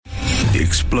The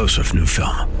explosive new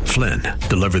film, Flynn,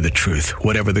 deliver the truth,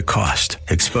 whatever the cost,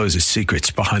 exposes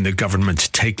secrets behind the government's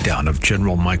takedown of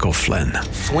General Michael Flynn.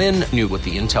 Flynn knew what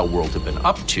the intel world had been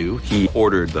up to. He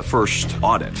ordered the first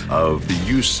audit of the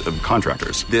use of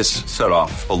contractors. This set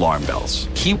off alarm bells.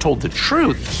 He told the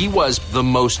truth. He was the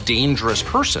most dangerous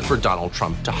person for Donald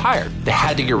Trump to hire. They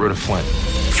had to get rid of Flynn.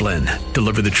 Flynn,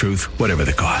 deliver the truth, whatever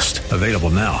the cost. Available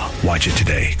now. Watch it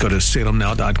today. Go to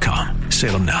salemnow.com.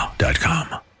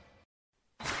 salemnow.com.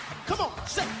 Come on,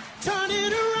 say, turn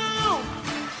it around.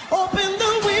 Open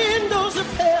the windows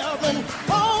of heaven.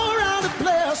 Pour out a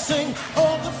blessing,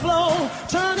 overflow.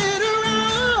 Turn it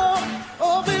around.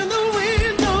 Open the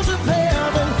windows of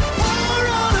heaven. Pour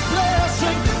out a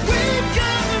blessing. We've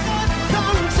got the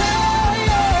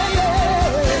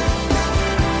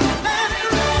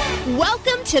contagion.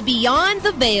 Welcome to Beyond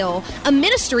the Veil, a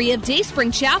ministry of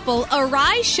Dayspring Chapel.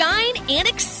 Arise, shine, and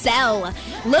excel.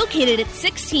 Located at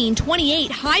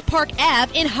 1628 High Park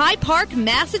Ave in High Park,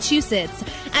 Massachusetts.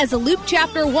 As Luke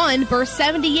chapter 1, verse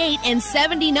 78 and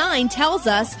 79 tells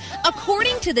us,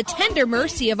 according to the tender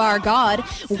mercy of our God,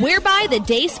 whereby the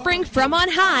dayspring from on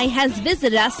high has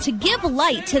visited us to give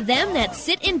light to them that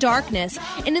sit in darkness,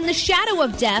 and in the shadow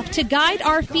of death to guide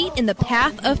our feet in the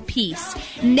path of peace.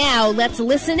 Now let's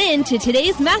listen in to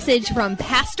today's message from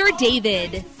Pastor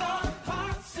David.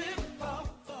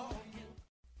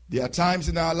 There are times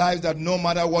in our lives that no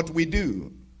matter what we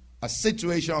do, a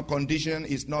situation or condition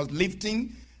is not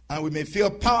lifting, and we may feel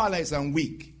powerless and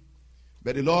weak.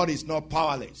 But the Lord is not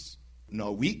powerless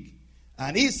nor weak,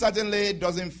 and He certainly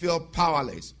doesn't feel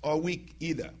powerless or weak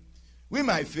either. We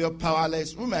might feel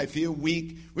powerless, we might feel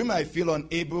weak, we might feel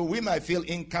unable, we might feel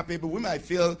incapable, we might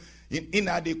feel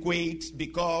inadequate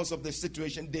because of the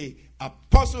situation. The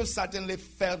apostle certainly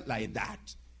felt like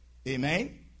that.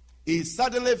 Amen? He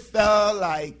suddenly felt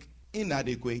like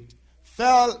inadequate,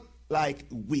 felt like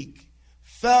weak,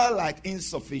 felt like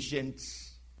insufficient.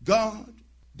 God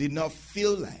did not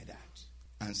feel like that.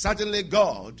 And certainly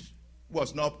God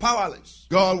was not powerless.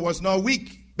 God was not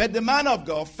weak. But the man of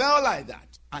God felt like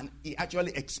that. And he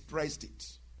actually expressed it.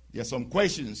 There are some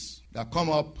questions that come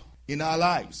up in our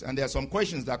lives. And there are some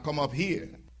questions that come up here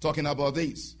talking about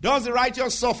this. Does the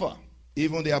righteous suffer?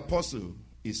 Even the apostle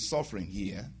is suffering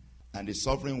here. And the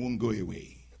suffering won't go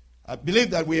away. I believe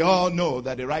that we all know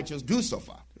that the righteous do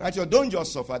suffer. The righteous don't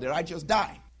just suffer, the righteous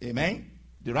die. Amen?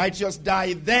 The righteous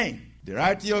die then. The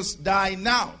righteous die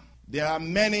now. There are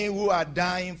many who are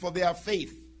dying for their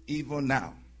faith, even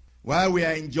now. While we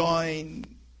are enjoying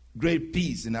great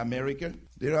peace in America,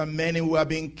 there are many who are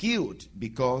being killed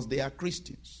because they are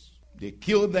Christians. They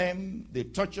kill them, they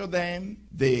torture them,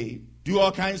 they do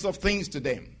all kinds of things to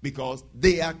them because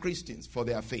they are Christians for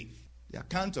their faith. The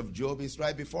account of Job is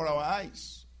right before our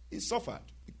eyes. He suffered.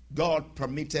 God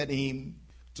permitted him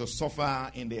to suffer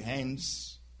in the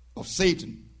hands of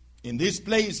Satan. In this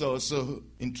place also,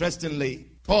 interestingly,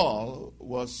 Paul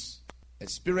was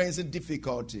experiencing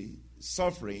difficulty,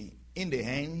 suffering in the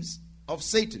hands of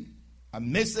Satan. A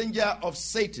messenger of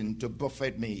Satan to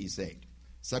buffet me, he said.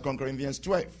 2 Corinthians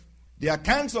 12. The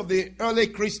accounts of the early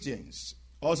Christians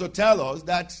also tell us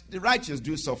that the righteous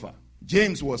do suffer.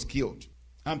 James was killed.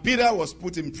 And Peter was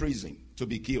put in prison to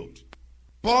be killed.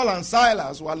 Paul and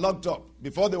Silas were locked up.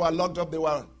 Before they were locked up, they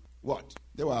were what?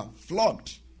 They were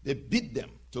flogged. They beat them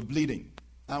to bleeding.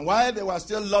 And while they were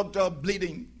still locked up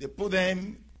bleeding, they put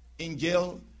them in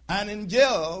jail. And in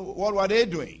jail, what were they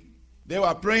doing? They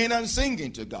were praying and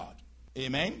singing to God.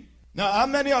 Amen? Now, how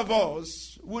many of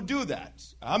us would do that?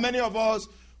 How many of us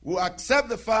will accept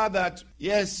the fact that,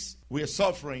 yes, we're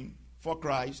suffering for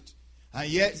Christ, and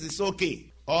yes, it's okay?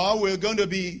 Or we're going to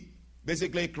be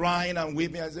basically crying and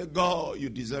weeping and say, God, you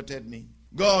deserted me.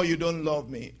 God, you don't love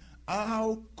me.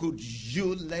 How could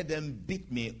you let them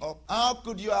beat me up? How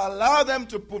could you allow them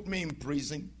to put me in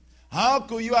prison? How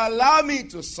could you allow me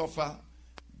to suffer?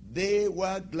 They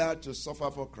were glad to suffer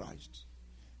for Christ.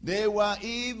 They were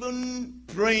even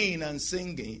praying and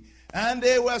singing. And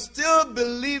they were still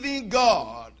believing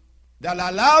God that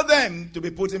allowed them to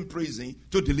be put in prison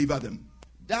to deliver them.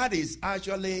 That is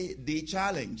actually the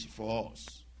challenge for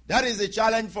us. That is the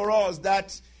challenge for us,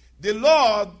 that the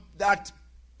Lord that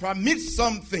permits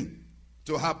something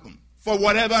to happen for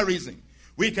whatever reason,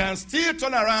 we can still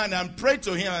turn around and pray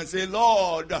to Him and say,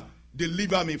 Lord,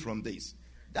 deliver me from this.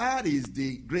 That is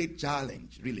the great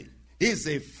challenge, really. It's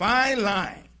a fine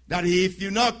line that if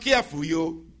you're not careful,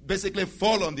 you basically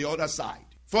fall on the other side.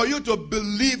 For you to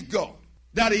believe God,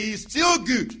 that He is still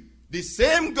good. The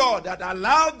same God that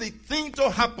allowed the thing to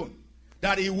happen,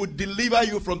 that He would deliver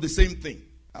you from the same thing.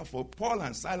 And for Paul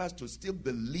and Silas to still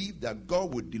believe that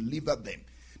God would deliver them.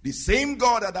 The same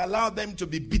God that allowed them to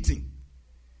be beaten,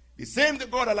 The same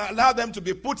God allowed them to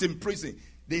be put in prison.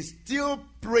 They still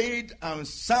prayed and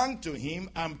sang to him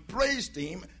and praised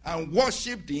him and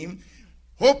worshipped him,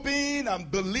 hoping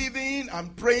and believing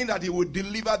and praying that he would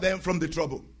deliver them from the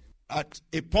trouble. At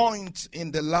a point in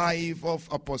the life of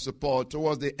Apostle Paul,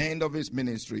 towards the end of his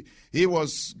ministry, he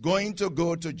was going to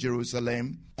go to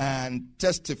Jerusalem and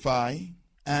testify.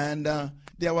 And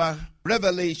there were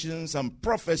revelations and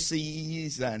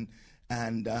prophecies and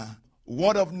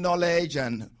word of knowledge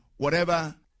and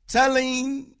whatever,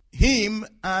 telling him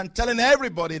and telling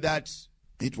everybody that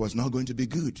it was not going to be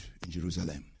good in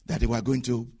Jerusalem, that they were going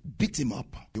to beat him up.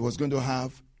 He was going to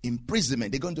have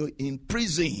imprisonment. They're going to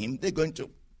imprison him. There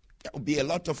will be a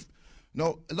lot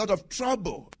of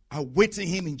trouble awaiting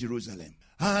him in Jerusalem.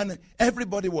 And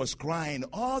everybody was crying.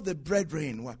 All the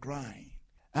brethren were crying.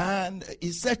 And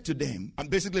he said to them,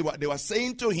 and basically what they were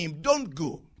saying to him, don't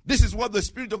go. This is what the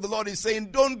Spirit of the Lord is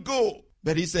saying, don't go.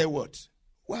 But he said, what?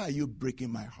 Why are you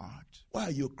breaking my heart? Why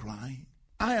are you crying?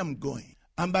 I am going.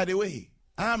 And by the way,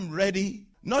 I'm ready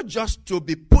not just to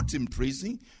be put in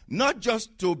prison, not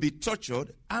just to be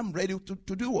tortured. I'm ready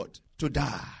to do what? To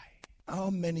die. How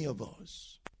many of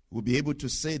us will be able to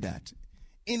say that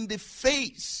in the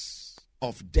face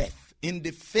of death, in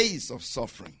the face of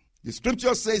suffering? The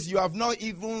scripture says you have not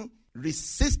even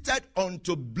resisted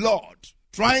unto blood,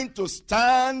 trying to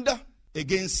stand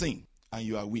against sin, and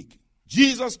you are weak.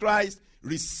 Jesus Christ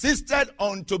resisted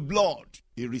unto blood.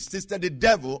 He resisted the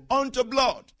devil unto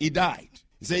blood. He died.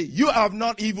 He said, you have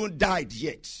not even died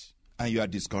yet, and you are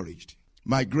discouraged.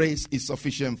 My grace is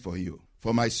sufficient for you,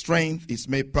 for my strength is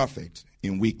made perfect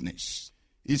in weakness.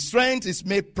 His strength is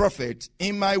made perfect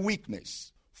in my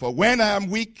weakness. For when I am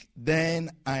weak,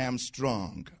 then I am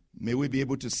strong. May we be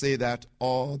able to say that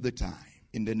all the time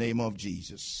in the name of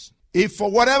Jesus. If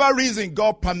for whatever reason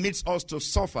God permits us to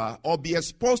suffer or be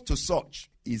exposed to such,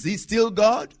 is he still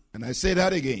God? And I say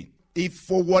that again. If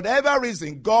for whatever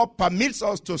reason God permits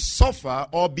us to suffer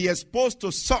or be exposed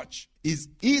to such, is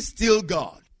he still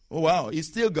God? Oh wow, he's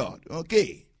still God.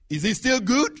 Okay. Is he still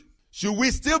good? Should we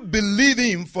still believe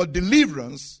him for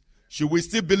deliverance? Should we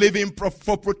still believe him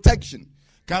for protection?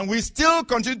 Can we still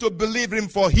continue to believe him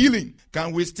for healing?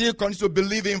 Can we still continue to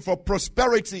believe him for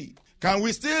prosperity? Can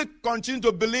we still continue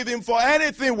to believe him for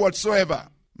anything whatsoever?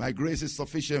 My grace is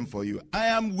sufficient for you. I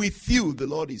am with you, the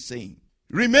Lord is saying.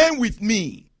 Remain with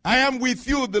me. I am with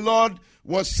you, the Lord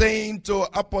was saying to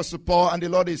Apostle Paul, and the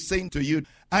Lord is saying to you,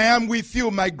 I am with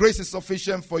you. My grace is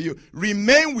sufficient for you.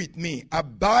 Remain with me.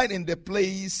 Abide in the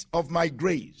place of my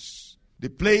grace. The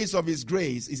place of his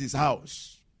grace is his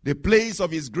house. The place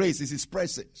of his grace is his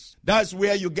presence. That's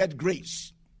where you get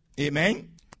grace.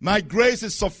 Amen. My grace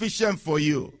is sufficient for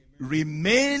you.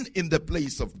 Remain in the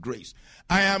place of grace.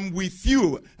 I am with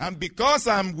you. And because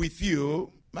I'm with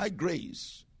you, my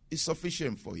grace is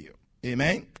sufficient for you.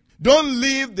 Amen. Don't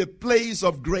leave the place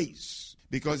of grace.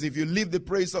 Because if you leave the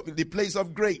place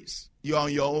of grace, you're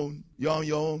on your own. You're on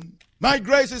your own. My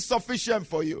grace is sufficient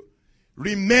for you.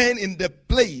 Remain in the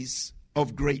place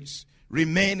of grace.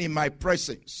 Remain in my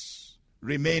presence.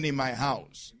 Remain in my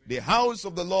house. The house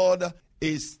of the Lord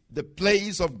is the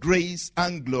place of grace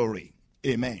and glory.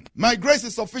 Amen. My grace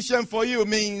is sufficient for you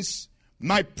means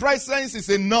my presence is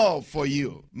enough for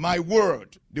you. My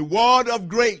word, the word of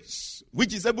grace,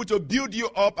 which is able to build you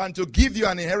up and to give you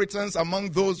an inheritance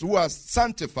among those who are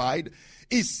sanctified,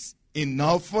 is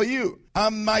enough for you.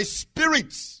 And my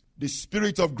spirit, the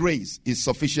spirit of grace, is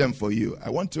sufficient for you. I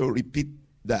want to repeat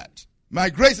that.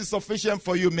 My grace is sufficient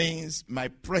for you means my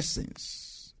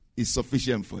presence is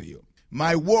sufficient for you.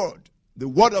 My word, the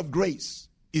word of grace,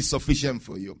 is sufficient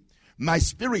for you. My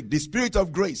spirit, the spirit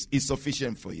of grace, is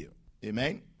sufficient for you.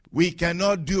 Amen. We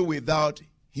cannot do without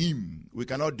him. We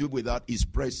cannot do without his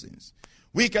presence.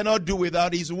 We cannot do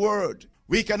without his word.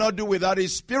 We cannot do without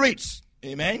his spirit.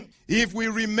 Amen. If we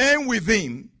remain with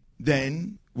him,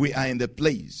 then we are in the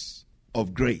place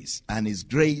of grace, and his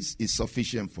grace is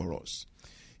sufficient for us.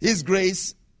 His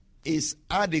grace is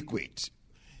adequate.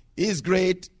 His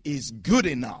grace is good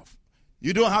enough.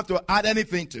 You don't have to add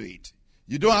anything to it.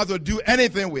 You don't have to do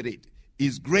anything with it.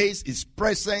 His grace, his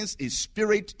presence, his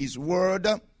spirit, his word,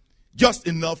 just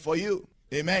enough for you.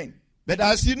 Amen. But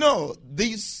as you know,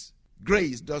 this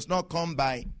grace does not come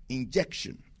by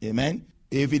injection. Amen.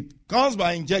 If it comes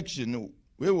by injection,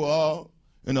 we will all,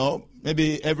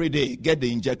 maybe every day get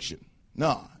the injection.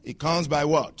 No, it comes by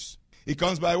what? It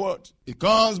comes by what? It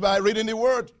comes by reading the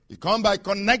word. It comes by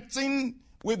connecting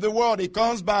with the word. It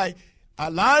comes by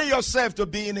allowing yourself to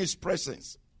be in his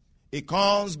presence. It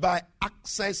comes by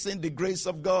accessing the grace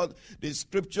of God. The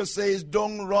scripture says,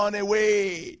 don't run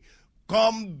away.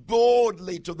 Come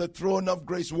boldly to the throne of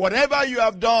grace. Whatever you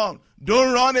have done,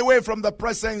 Don't run away from the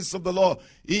presence of the Lord.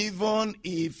 Even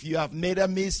if you have made a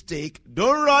mistake,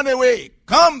 don't run away.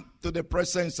 Come to the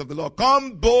presence of the Lord.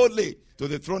 Come boldly to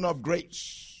the throne of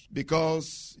grace,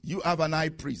 because you have an high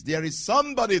priest. There is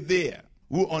somebody there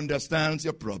who understands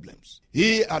your problems.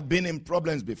 He had been in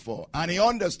problems before, and he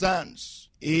understands.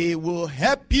 He will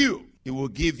help you. He will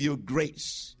give you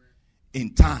grace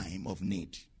in time of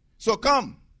need. So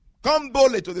come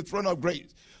boldly to the throne of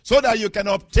grace, so that you can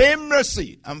obtain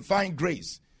mercy and find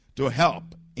grace to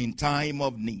help in time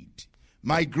of need.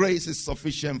 My grace is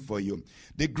sufficient for you.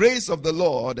 The grace of the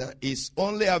Lord is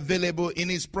only available in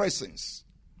his presence.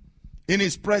 In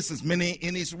his presence, meaning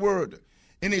in his word.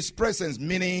 In his presence,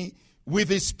 meaning with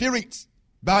his spirit.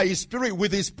 By his spirit,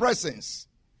 with his presence,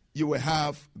 you will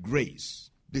have grace.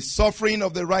 The suffering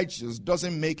of the righteous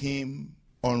doesn't make him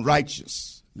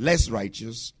unrighteous, less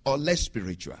righteous, or less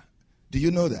spiritual. Do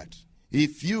you know that?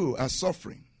 If you are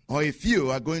suffering, or if you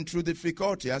are going through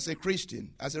difficulty as a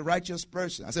Christian, as a righteous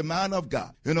person, as a man of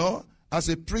God, as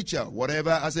a preacher,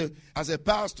 whatever, as a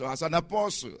pastor, as an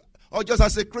apostle, or just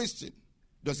as a Christian,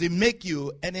 does it make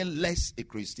you any less a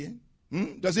Christian?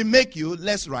 Does it make you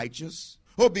less righteous?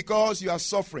 Oh, because you are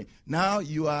suffering, now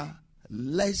you are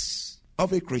less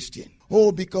of a Christian.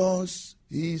 Oh, because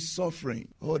he is suffering.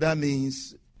 Oh, that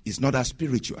means he's not as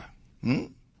spiritual.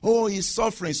 Oh, he's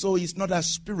suffering, so he's not as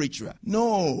spiritual.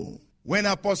 No. When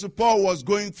Apostle Paul was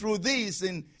going through this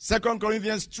in 2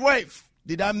 Corinthians 12,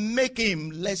 did that make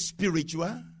him less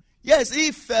spiritual? Yes,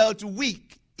 he felt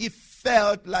weak. He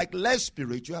felt like less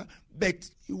spiritual, but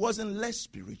he wasn't less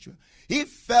spiritual. He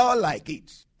felt like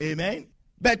it. Amen?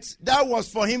 But that was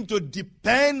for him to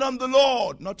depend on the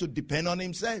Lord, not to depend on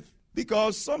himself.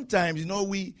 Because sometimes,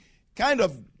 we kind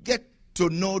of get to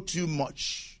know too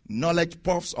much. Knowledge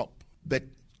puffs up. But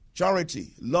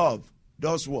charity, love,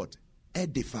 does what?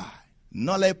 Edify.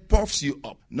 Knowledge puffs you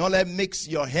up. Knowledge makes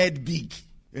your head big.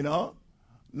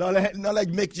 Knowledge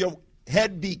makes your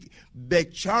head big.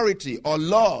 But charity or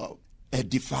love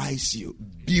edifies you,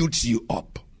 builds you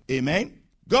up. Amen?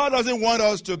 God doesn't want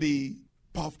us to be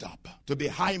puffed up, to be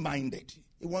high-minded.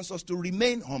 He wants us to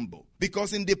remain humble.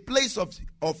 Because in the place of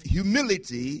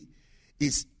humility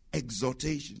is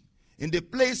exaltation. In the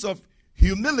place of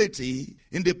humility,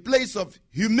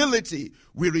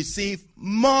 we receive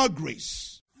more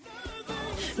grace.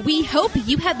 We hope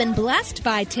you have been blessed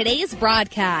by today's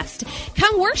broadcast.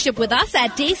 Come worship with us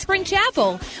at Dayspring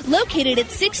Chapel, located at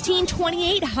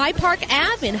 1628 High Park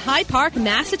Ave in High Park,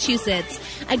 Massachusetts.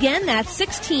 Again, that's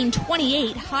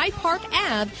 1628 High Park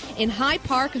Ave in High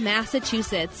Park,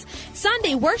 Massachusetts.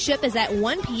 Sunday worship is at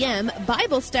 1 p.m.,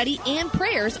 Bible study and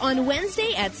prayers on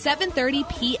Wednesday at 7:30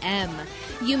 p.m.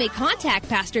 You may contact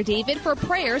Pastor David for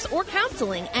prayers or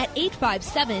counseling at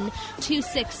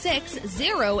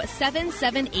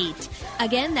 857-266-0778.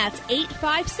 Again, that's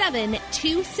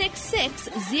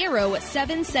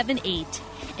 857-266-0778.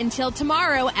 Until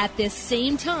tomorrow at this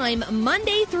same time,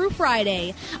 Monday through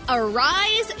Friday,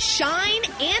 arise, shine,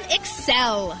 and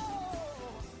excel.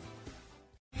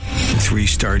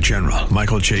 3-star General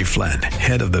Michael J. Flynn,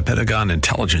 head of the Pentagon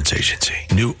Intelligence Agency,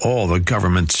 knew all the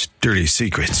government's dirty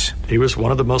secrets. He was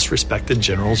one of the most respected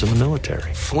generals in the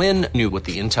military. Flynn knew what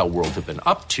the intel world had been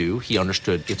up to. He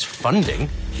understood its funding.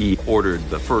 He ordered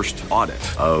the first audit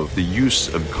of the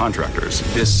use of contractors.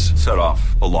 This set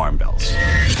off alarm bells.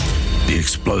 The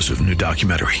explosive new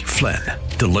documentary, Flynn,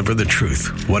 Deliver the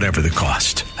Truth, Whatever the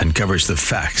Cost, uncovers the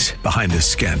facts behind this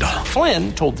scandal.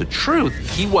 Flynn told the truth.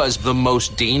 He was the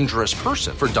most dangerous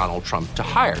person for Donald Trump to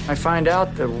hire. I find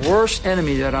out the worst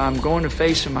enemy that I'm going to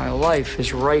face in my life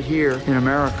is right here in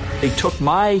America. They took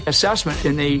my assessment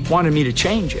and they wanted me to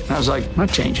change it. And I was like, I'm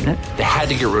not changing it. They had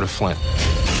to get rid of Flynn.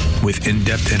 With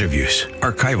in-depth interviews,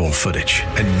 archival footage,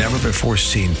 and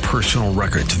never-before-seen personal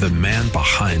records of the man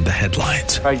behind the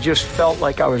headlines. I just felt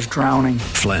like I was drowning.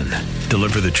 Flynn,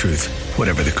 Deliver the Truth,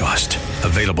 Whatever the Cost.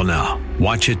 Available now.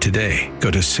 Watch it today.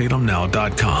 Go to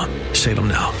salemnow.com.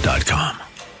 salemnow.com.